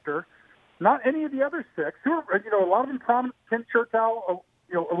athletic director, not any of the other 6, who are, a lot of them prominent. Ken Chertow,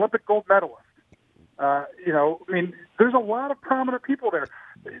 Olympic gold medalist. There's a lot of prominent people there.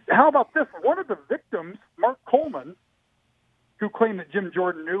 How about this? One of the victims, Mark Coleman, who claimed that Jim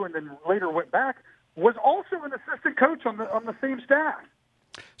Jordan knew and then later went back, was also an assistant coach on the same staff.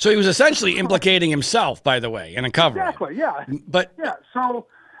 So he was essentially implicating himself, by the way, in a cover-up. Exactly, yeah. But so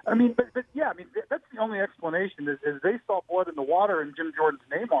that's the only explanation is they saw blood in the water and Jim Jordan's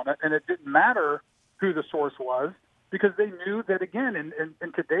name on it, and it didn't matter who the source was because they knew that, again,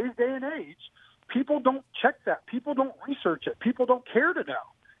 in today's day and age, people don't check that. People don't research it. People don't care to know.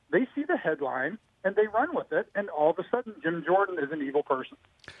 They see the headline, and they run with it, and all of a sudden Jim Jordan is an evil person.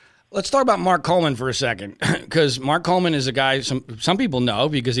 Let's talk about Mark Coleman for a second, because Mark Coleman is a guy some people know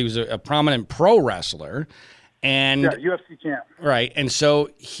because he was a prominent pro wrestler. And UFC champ. Right. And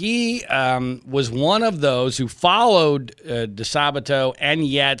so he was one of those who followed DeSabato and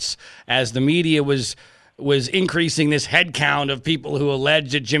Yates as the media was increasing this head count of people who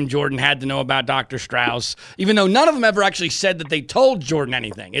alleged that Jim Jordan had to know about Dr. Strauss, even though none of them ever actually said that they told Jordan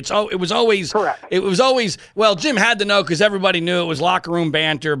anything. It was always correct. It was always, well, Jim had to know because everybody knew it was locker room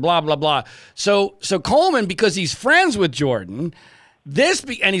banter, blah, blah, blah. So Coleman, because he's friends with Jordan,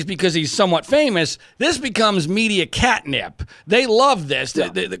 and he's because he's somewhat famous, this becomes media catnip. They love this. Yeah.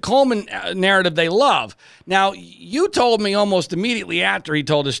 The Coleman narrative they love. Now, you told me almost immediately after he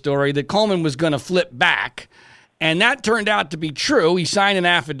told his story that Coleman was going to flip back, and that turned out to be true. He signed an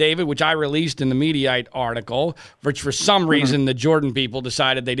affidavit, which I released in the Mediaite article, which for some reason the Jordan people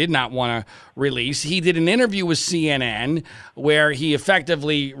decided they did not want to release. He did an interview with CNN where he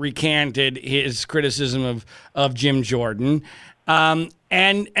effectively recanted his criticism of Jim Jordan. And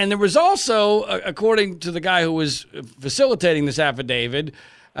there was also, according to the guy who was facilitating this affidavit,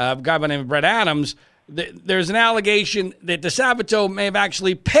 a guy by the name of Brett Adams, there's an allegation that DeSabato may have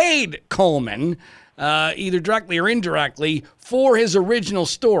actually paid Coleman, either directly or indirectly, for his original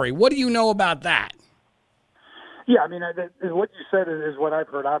story. What do you know about that? Yeah, I mean, what you said is what I've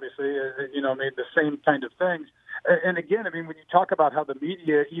heard, obviously, made the same kind of things. And again, I mean, when you talk about how the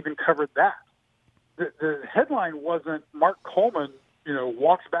media even covered that, the headline wasn't Mark Coleman,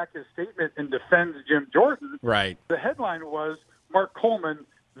 walks back his statement and defends Jim Jordan. Right. The headline was Mark Coleman,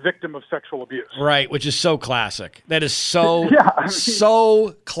 victim of sexual abuse. Right, which is so classic. That is so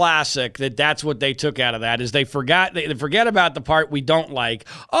so classic that's what they took out of that is they forget about the part we don't like.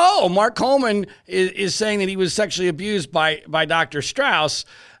 Oh, Mark Coleman is saying that he was sexually abused by Dr. Strauss.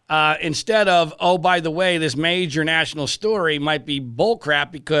 Instead of, oh, by the way, this major national story might be bullcrap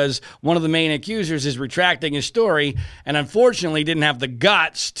because one of the main accusers is retracting his story and unfortunately didn't have the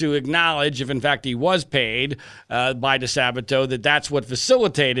guts to acknowledge, if in fact he was paid by DeSabato, that's what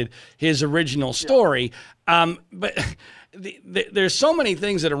facilitated his original story. Yeah. But there's so many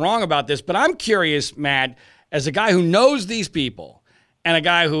things that are wrong about this, but I'm curious, Matt, as a guy who knows these people and a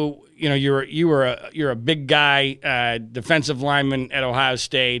guy who, you're a big guy, defensive lineman at Ohio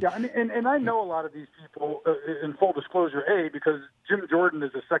State. Yeah, and I know a lot of these people. In full disclosure, because Jim Jordan is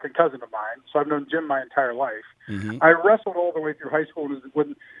a second cousin of mine, so I've known Jim my entire life. Mm-hmm. I wrestled all the way through high school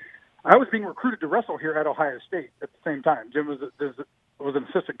when I was being recruited to wrestle here at Ohio State at the same time. Jim was an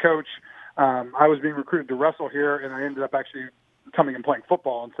assistant coach. I was being recruited to wrestle here, and I ended up actually coming and playing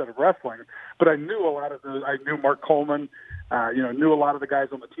football instead of wrestling. But I knew I knew Mark Coleman. Knew a lot of the guys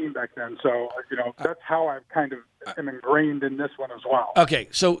on the team back then. So, that's how I've kind of am ingrained in this one as well. Okay,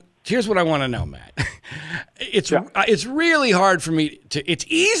 so here's what I want to know, Matt. It's really hard for me it's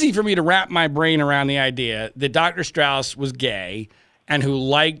easy for me to wrap my brain around the idea that Dr. Strauss was gay and who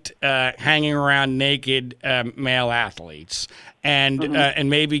liked hanging around naked male athletes and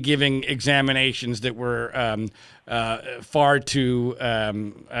maybe giving examinations that were far too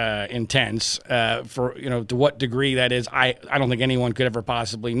intense for, to what degree that is. I don't think anyone could ever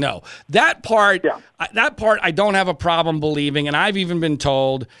possibly know. That part I don't have a problem believing, and I've even been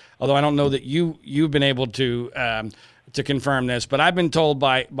told, although I don't know that you've been able to confirm this, but I've been told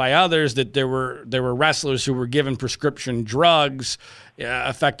by others that there were wrestlers who were given prescription drugs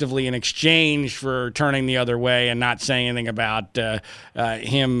effectively in exchange for turning the other way and not saying anything about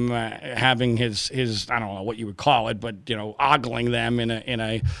him having his I don't know what you would call it, but ogling them in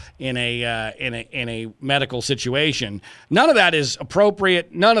a medical situation. None of that is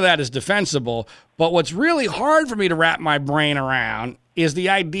appropriate. None of that is defensible. But what's really hard for me to wrap my brain around is the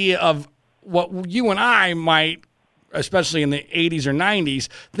idea of what you and I might, especially in the 80s or 90s,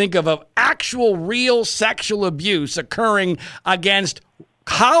 think of actual real sexual abuse occurring against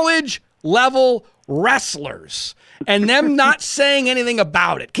college-level wrestlers and them not saying anything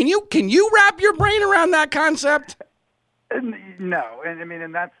about it. Can you wrap your brain around that concept? No,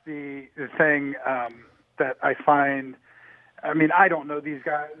 and that's the thing that I find. I don't know these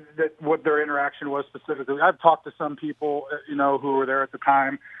guys, what their interaction was specifically. I've talked to some people, who were there at the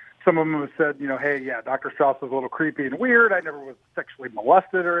time. Some of them have said, hey, yeah, Dr. Strauss was a little creepy and weird. I never was sexually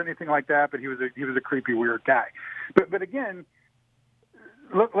molested or anything like that, but he was a creepy, weird guy. But again,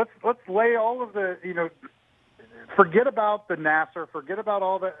 let's lay all of the, forget about the Nassar, forget about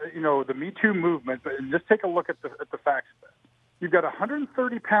all the, the Me Too movement, but just take a look at the facts of it. You've got a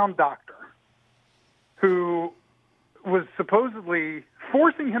 130-pound doctor who was supposedly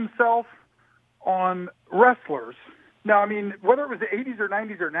forcing himself on wrestlers. Now, whether it was the 80s or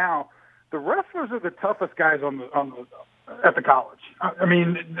 90s or now, the wrestlers are the toughest guys at the college.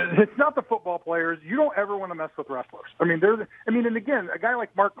 It's not the football players. You don't ever want to mess with wrestlers. And again, a guy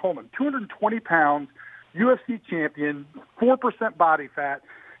like Mark Coleman, 220 pounds, UFC champion, 4% body fat.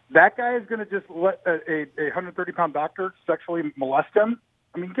 That guy is going to just let a 130-pound doctor sexually molest him?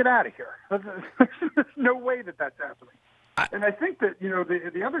 Get out of here. There's no way that's happening. And I think that,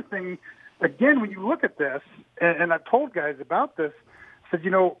 the other thing, again, when you look at this, and I've told guys about this, said,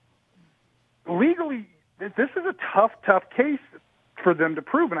 legally, this is a tough case for them to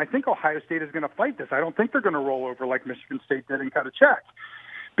prove, and I think Ohio State is going to fight this. I don't think they're going to roll over like Michigan State did and cut a check,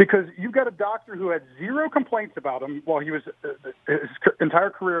 because you've got a doctor who had zero complaints about him while he was his entire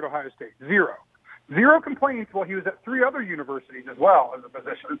career at Ohio State. Zero complaints while he was at 3 other universities as well as a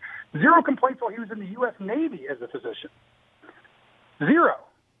physician. Zero complaints while he was in the U.S. Navy as a physician. Zero.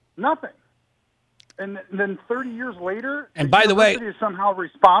 Nothing. And then 30 years later, and by the way, is somehow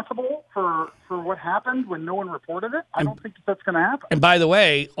responsible for what happened when no one reported it. I don't think that's going to happen. And by the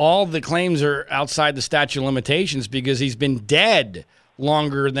way, all the claims are outside the statute of limitations because he's been dead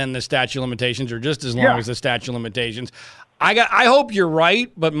longer than the statute of limitations, or just as long as the statute of limitations. I hope you're right,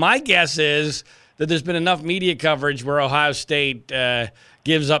 but my guess is that there's been enough media coverage where Ohio State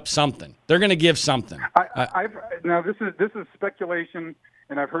gives up something. They're going to give something. Now this is speculation,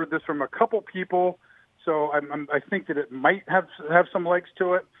 and I've heard this from a couple people. So I think that it might have some legs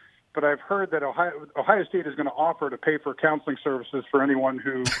to it, but I've heard that Ohio State is going to offer to pay for counseling services for anyone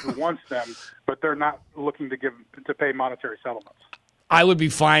who wants them, but they're not looking to pay monetary settlements. I would be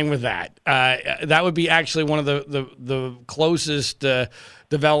fine with that. That would be actually one of the closest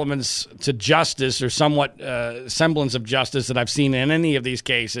developments to justice, or somewhat semblance of justice, that I've seen in any of these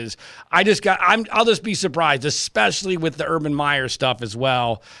cases. I'll just be surprised, especially with the Urban Meyer stuff as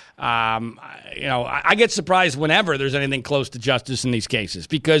well. I get surprised whenever there's anything close to justice in these cases,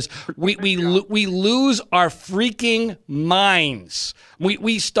 because we lose our freaking minds.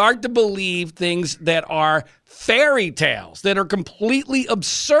 We start to believe things that are fairy tales, that are completely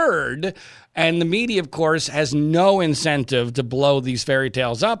absurd. And the media, of course, has no incentive to blow these fairy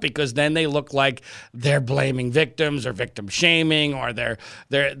tales up, because then they look like they're blaming victims or victim shaming, or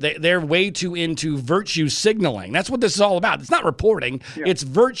they're way too into virtue signaling. That's what this is all about. It's not reporting. Yeah. It's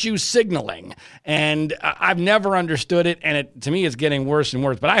virtue signaling. And I've never understood it, and to me it's getting worse and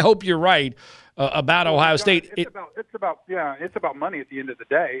worse. But I hope you're right about Ohio State. It's about money at the end of the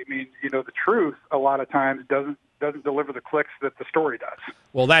day. The truth a lot of times doesn't deliver the clicks that the story does.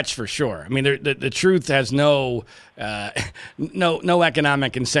 Well, that's for sure. I mean, the truth has no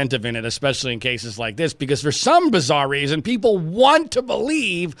economic incentive in it, especially in cases like this, because for some bizarre reason, people want to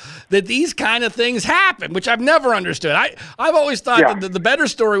believe that these kind of things happen, which I've never understood. I've always thought that the better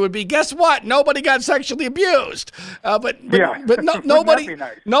story would be, guess what? Nobody got sexually abused, but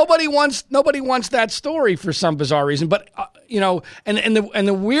nobody wants that story for some bizarre reason. But and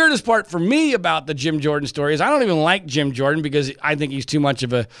the weirdest part for me about the Jim Jordan story is I don't even like Jim Jordan because I think he's too much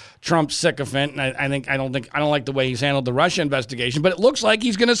of a Trump sycophant, and I don't like the way he's handled the Russia investigation. But it looks like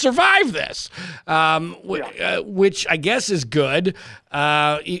he's going to survive this, which I guess is good.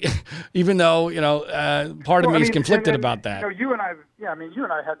 Even though part of me is conflicted about that. You and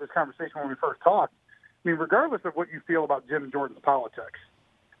I had this conversation when we first talked. I mean, regardless of what you feel about Jim Jordan's politics,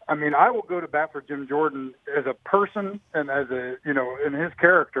 I mean, I will go to bat for Jim Jordan as a person and as in his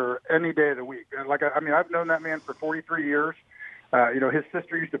character any day of the week. And I've known that man for 43 years. His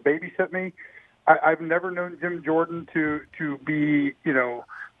sister used to babysit me. I've never known Jim Jordan to be,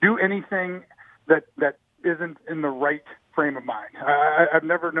 do anything that isn't in the right frame of mind. I've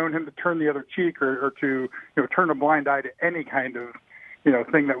never known him to turn the other cheek or to, turn a blind eye to any kind of,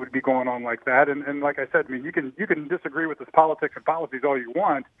 thing that would be going on like that. And like I said, I mean, you can disagree with his politics and policies all you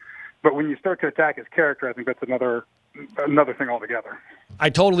want, but when you start to attack his character, I think that's another thing altogether.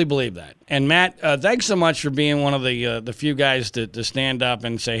 I totally believe that. And Matt, thanks so much for being one of the few guys to stand up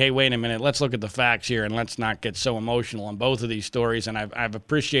and say, hey, wait a minute, let's look at the facts here and let's not get so emotional on both of these stories. And I've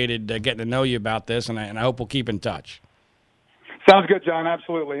appreciated getting to know you about this, and I hope we'll keep in touch. Sounds good, John.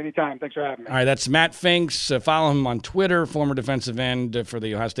 Absolutely. Anytime. Thanks for having me. All right, that's Matt Finks. Follow him on Twitter, former defensive end for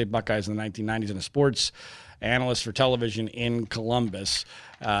the Ohio State Buckeyes in the 1990s and a sports analyst for television in Columbus.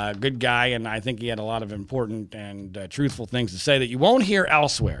 Good guy, and I think he had a lot of important and truthful things to say that you won't hear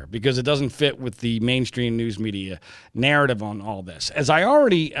elsewhere because it doesn't fit with the mainstream news media narrative on all this. As I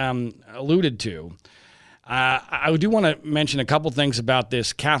already alluded to, I do want to mention a couple things about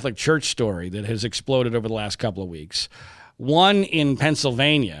this Catholic Church story that has exploded over the last couple of weeks. One in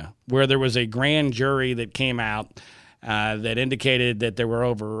Pennsylvania, where there was a grand jury that came out that indicated that there were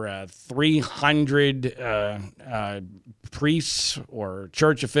over 300 priests or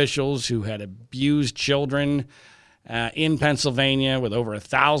church officials who had abused children in Pennsylvania, with over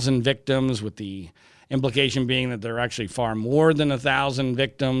 1,000 victims, with the implication being that there are actually far more than 1,000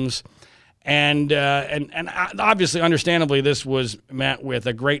 victims. And obviously, understandably, this was met with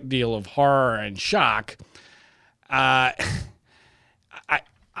a great deal of horror and shock. I'm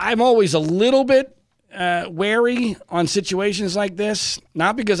always a little bit wary on situations like this,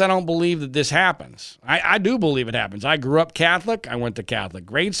 not because I don't believe that this happens. I do believe it happens. I grew up Catholic. I went to Catholic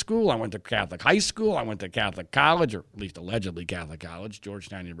grade school. I went to Catholic high school. I went to Catholic college, or at least allegedly Catholic college,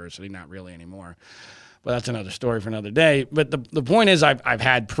 Georgetown University, not really anymore. But that's another story for another day. But the point is, I've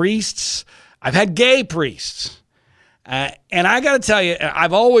had priests. I've had gay priests. And I got to tell you,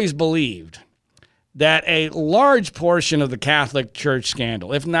 I've always believed that a large portion of the Catholic Church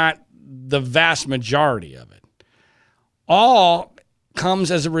scandal, if not the vast majority of it, all comes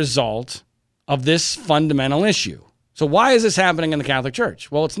as a result of this fundamental issue. So why is this happening in the Catholic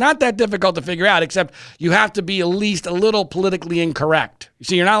Church? Well, it's not that difficult to figure out, except you have to be at least a little politically incorrect. You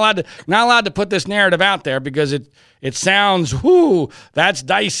see, you're not allowed to put this narrative out there because it sounds, that's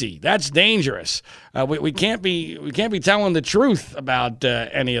dicey, that's dangerous. We can't be telling the truth about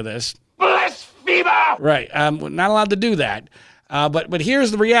any of this. Blasphemer! Right. We're not allowed to do that. But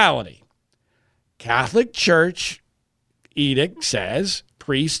here's the reality. Catholic Church edict says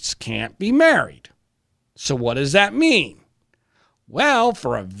priests can't be married. So what does that mean? Well,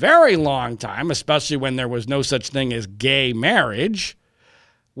 for a very long time, especially when there was no such thing as gay marriage,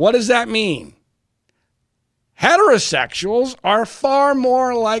 what does that mean? Heterosexuals are far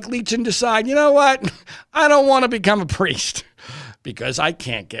more likely to decide, you know what, I don't want to become a priest because I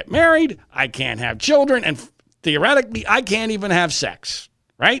can't get married, I can't have children, and theoretically, I can't even have sex,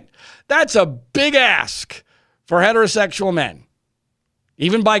 right? That's a big ask for heterosexual men,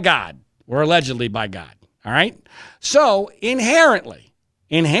 even by God, or allegedly by God, all right? So inherently,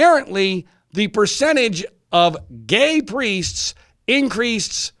 the percentage of gay priests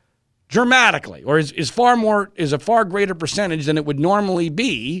increased dramatically, or is a far greater percentage than it would normally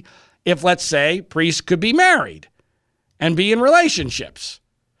be if, let's say, priests could be married and be in relationships.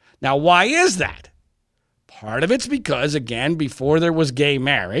 Now, why is that? Part of it's because, again, before there was gay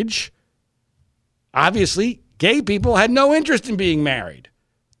marriage, obviously, gay people had no interest in being married.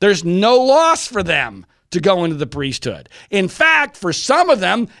 There's no loss for them to go into the priesthood. In fact, for some of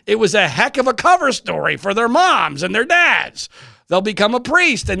them, it was a heck of a cover story for their moms and their dads. they'll become a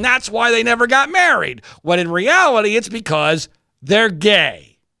priest, and that's why they never got married. When in reality, it's because they're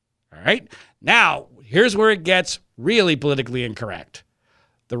gay. All right? Now, here's where it gets really politically incorrect.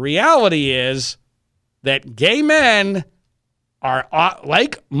 The reality is that gay men are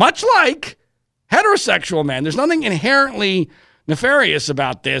much like heterosexual men. There's nothing inherently nefarious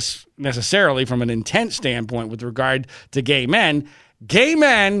about this necessarily from an intent standpoint with regard to gay men. Gay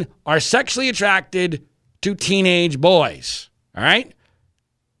men are sexually attracted to teenage boys. All right?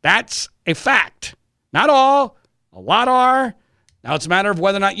 That's a fact. Not all. A lot are. Now it's a matter of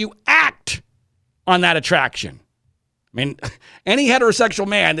whether or not you act on that attraction. I mean, any heterosexual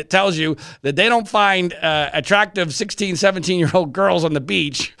man that tells you that they don't find attractive 16, 17-year-old girls on the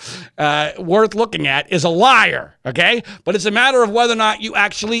beach worth looking at is a liar, okay? But it's a matter of whether or not you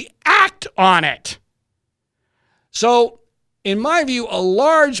actually act on it. So, in my view, a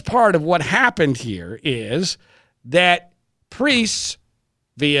large part of what happened here is that priests,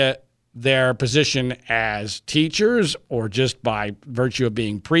 via their position as teachers or just by virtue of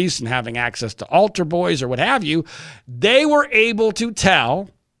being priests and having access to altar boys or what have you, they were able to tell,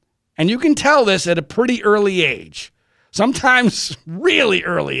 and you can tell this at a pretty early age, sometimes really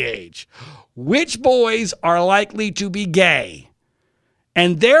early age, which boys are likely to be gay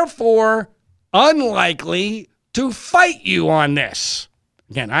and therefore unlikely to fight you on this.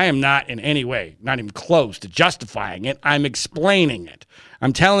 Again, I am not in any way, not even close to justifying it. I'm explaining it.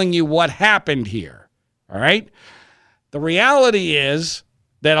 I'm telling you what happened here, all right? The reality is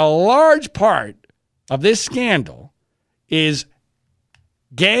that a large part of this scandal is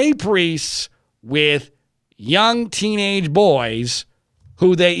gay priests with young teenage boys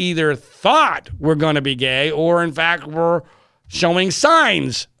who they either thought were going to be gay or, in fact, were showing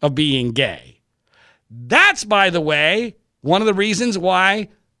signs of being gay. That's, by the way, one of the reasons why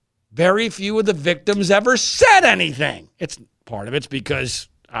very few of the victims ever said anything. Part of it's because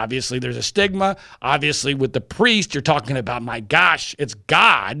obviously there's a stigma. Obviously with the priest, you're talking about, my gosh, it's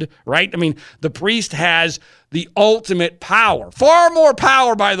God, right? I mean, the priest has the ultimate power. Far more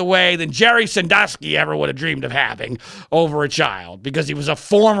power, by the way, than Jerry Sandusky ever would have dreamed of having over a child because he was a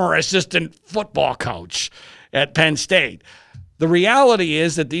former assistant football coach at Penn State. The reality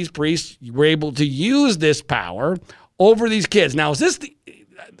is that these priests were able to use this power over these kids. Now,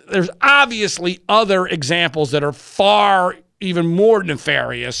 there's obviously other examples that are far even more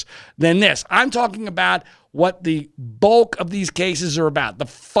nefarious than this. I'm talking about what the bulk of these cases are about, the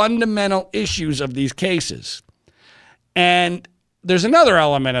fundamental issues of these cases. And there's another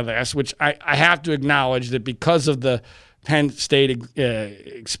element of this, which I have to acknowledge that because of the Penn State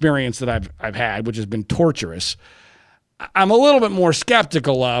experience that I've had, which has been torturous, I'm a little bit more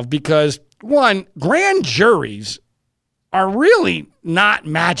skeptical of because, one, grand juries are really not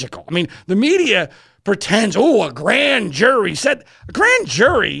magical. I mean, the media pretends, a grand jury said. A grand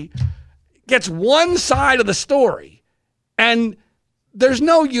jury gets one side of the story, and there's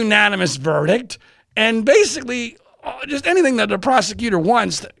no unanimous verdict, and basically just anything that the prosecutor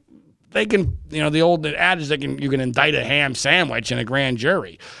wants, they can, the old adage, you can indict a ham sandwich in a grand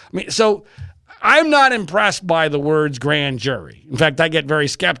jury. I mean, so I'm not impressed by the words grand jury. In fact, I get very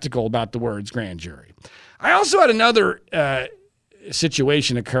skeptical about the words grand jury. I also had another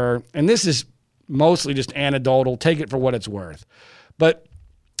situation occur, and this is mostly just anecdotal. Take it for what it's worth. But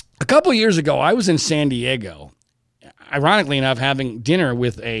a couple years ago, I was in San Diego, ironically enough, having dinner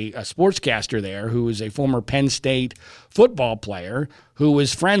with a sportscaster there who is a former Penn State football player who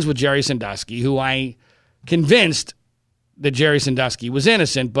was friends with Jerry Sandusky, who I convinced that Jerry Sandusky was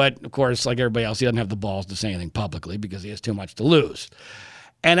innocent, but of course, like everybody else, he doesn't have the balls to say anything publicly because he has too much to lose.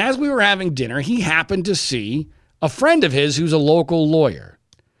 And as we were having dinner, he happened to see a friend of his who's a local lawyer.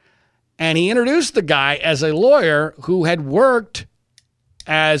 And he introduced the guy as a lawyer who had worked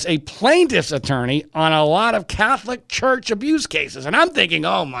as a plaintiff's attorney on a lot of Catholic Church abuse cases. And I'm thinking,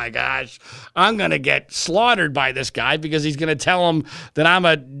 oh my gosh, I'm going to get slaughtered by this guy because he's going to tell him that I'm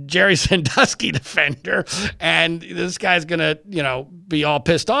a Jerry Sandusky defender and this guy's going to, be all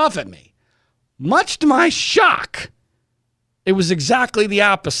pissed off at me. Much to my shock, it was exactly the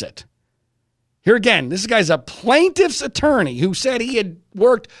opposite. Here again, this guy's a plaintiff's attorney who said he had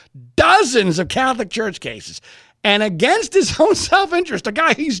worked dozens of Catholic Church cases. And against his own self-interest, a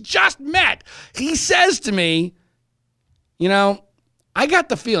guy he's just met, he says to me, I got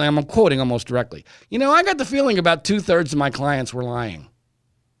the feeling, I'm quoting almost directly, I got the feeling about 2/3 of my clients were lying.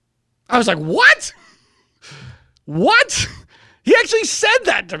 I was like, what? What? He actually said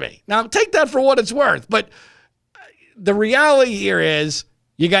that to me. Now, take that for what it's worth. But the reality here is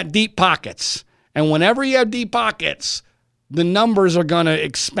you got deep pockets. And whenever you have deep pockets, the numbers are going to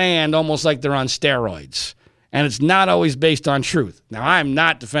expand almost like they're on steroids. and it's not always based on truth. Now, I am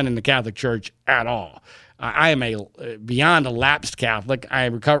not defending the Catholic Church at all. I am beyond a lapsed Catholic. I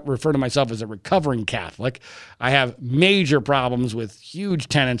refer to myself as a recovering Catholic. I have major problems with huge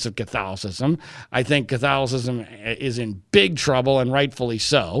tenets of Catholicism. I think Catholicism is in big trouble, and rightfully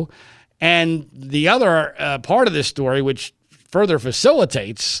so. And the other part of this story, which further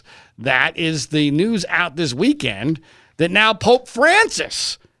facilitates that, is the news out this weekend that now Pope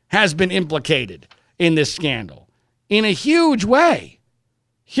Francis has been implicated in this scandal in a huge way.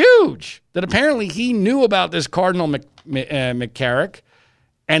 Huge. That apparently he knew about this Cardinal McCarrick,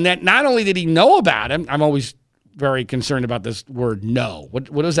 and that not only did he know about him, I'm always very concerned about this word know. What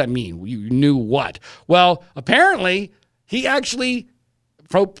does that mean? You knew what? Well, apparently he actually,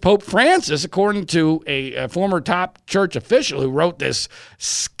 Pope Francis, according to a former top church official who wrote this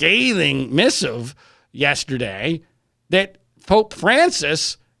scathing missive yesterday, that Pope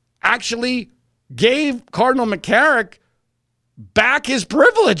Francis actually gave Cardinal McCarrick back his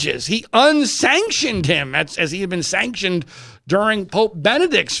privileges. He unsanctioned him as he had been sanctioned during Pope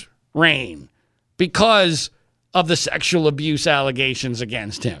Benedict's reign because of the sexual abuse allegations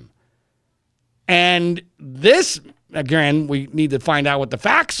against him. And this, again, we need to find out what the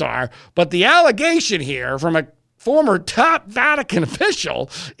facts are, but the allegation here from a former top Vatican official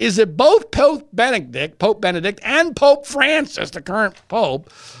is that both Pope Benedict and Pope Francis, the current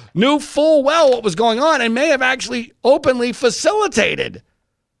pope, knew full well what was going on and may have actually openly facilitated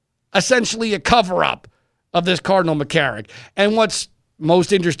essentially a cover-up of this Cardinal McCarrick. And what's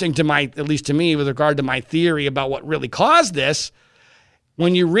most interesting at least to me, with regard to my theory about what really caused this,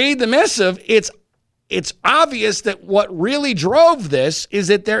 when you read the missive, it's obvious that what really drove this is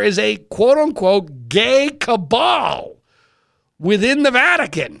that there is a quote-unquote gay cabal within the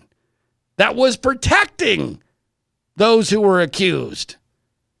Vatican that was protecting those who were accused.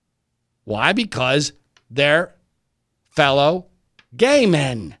 Why? Because they're fellow gay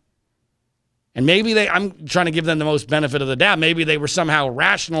men. And maybe I'm trying to give them the most benefit of the doubt. Maybe they were somehow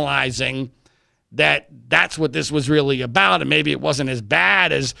rationalizing that that's what this was really about, and maybe it wasn't as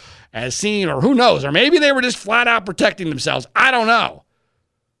bad as seen, or who knows, or maybe they were just flat out protecting themselves. I don't know.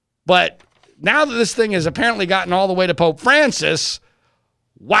 But now that this thing has apparently gotten all the way to Pope Francis,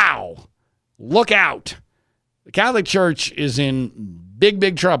 wow, look out. The Catholic Church is in big,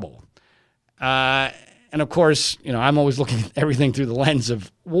 big trouble. And of course, I'm always looking at everything through the lens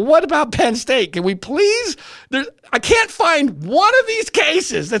of, well, what about Penn State? Can we please? I can't find one of these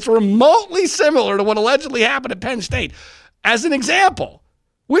cases that's remotely similar to what allegedly happened at Penn State. As an example,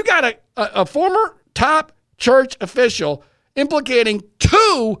 we've got a former top church official implicating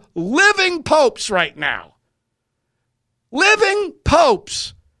 2 living popes right now. Living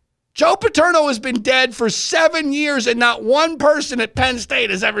popes. Joe Paterno has been dead for 7 years, and not one person at Penn State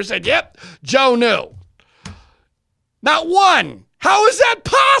has ever said, yep, Joe knew. Not one. How is that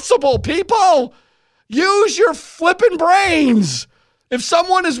possible, people? Use your flipping brains. If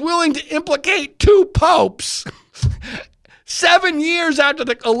someone is willing to implicate 2 popes 7 years after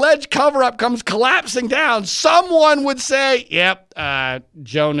the alleged cover-up comes collapsing down, someone would say, yep,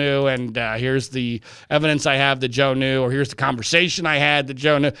 Joe knew, and here's the evidence I have that Joe knew, or here's the conversation I had that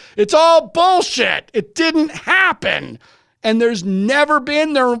Joe knew. It's all bullshit. It didn't happen. And there's never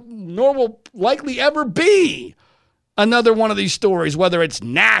been, nor will likely ever be, another one of these stories, whether it's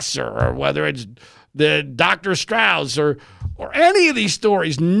Nasser or whether it's the Dr. Strauss or any of these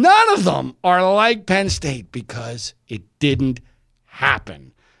stories. None of them are like Penn State because it didn't happen.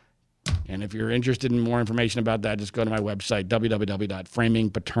 And if you're interested in more information about that, just go to my website,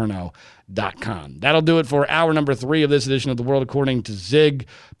 www.framingpaterno.com. That'll do it for hour number 3 of this edition of The World According to Zig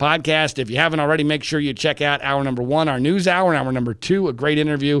podcast. If you haven't already, make sure you check out hour number 1, our news hour, and hour number 2, a great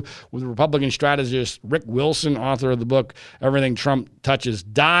interview with Republican strategist Rick Wilson, author of the book, Everything Trump Touches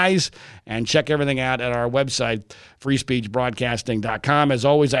Dies. And check everything out at our website, freespeechbroadcasting.com. As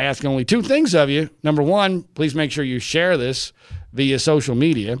always, I ask only 2 things of you. Number 1, please make sure you share this via social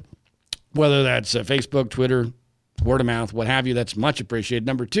media, whether that's Facebook, Twitter, word of mouth, what have you. That's much appreciated.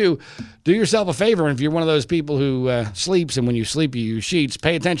 Number 2, do yourself a favor. And if you're one of those people who sleeps, and when you sleep, you use sheets,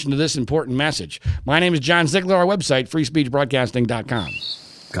 pay attention to this important message. My name is John Ziegler. Our website, freespeechbroadcasting.com.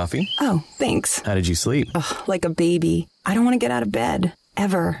 Coffee? Oh, thanks. How did you sleep? Ugh, like a baby. I don't want to get out of bed.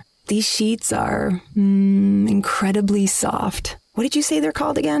 Ever. These sheets are incredibly soft. What did you say they're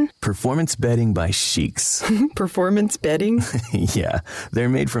called again? Performance bedding by Sheets. Performance bedding? Yeah, they're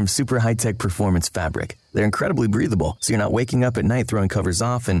made from super high-tech performance fabric. They're incredibly breathable, so you're not waking up at night throwing covers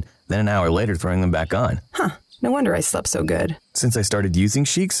off and then an hour later throwing them back on. Huh, no wonder I slept so good. Since I started using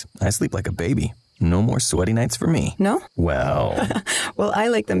Sheets, I sleep like a baby. no more sweaty nights for me. No? Well... Well, I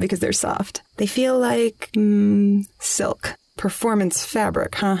like them because they're soft. They feel like, silk. Performance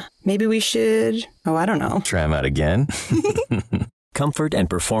fabric, huh? Maybe we should... Oh, I don't know. Try them out again? Comfort and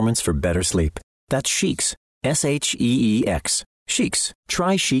performance for better sleep. That's Sheex. S-H-E-E-X. Sheex.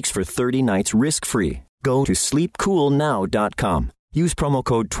 Try Sheex for 30 nights risk-free. Go to sleepcoolnow.com. Use promo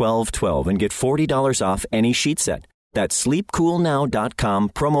code 1212 and get $40 off any sheet set. That's sleepcoolnow.com,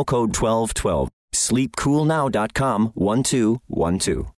 promo code 1212. Sleepcoolnow.com, 1212.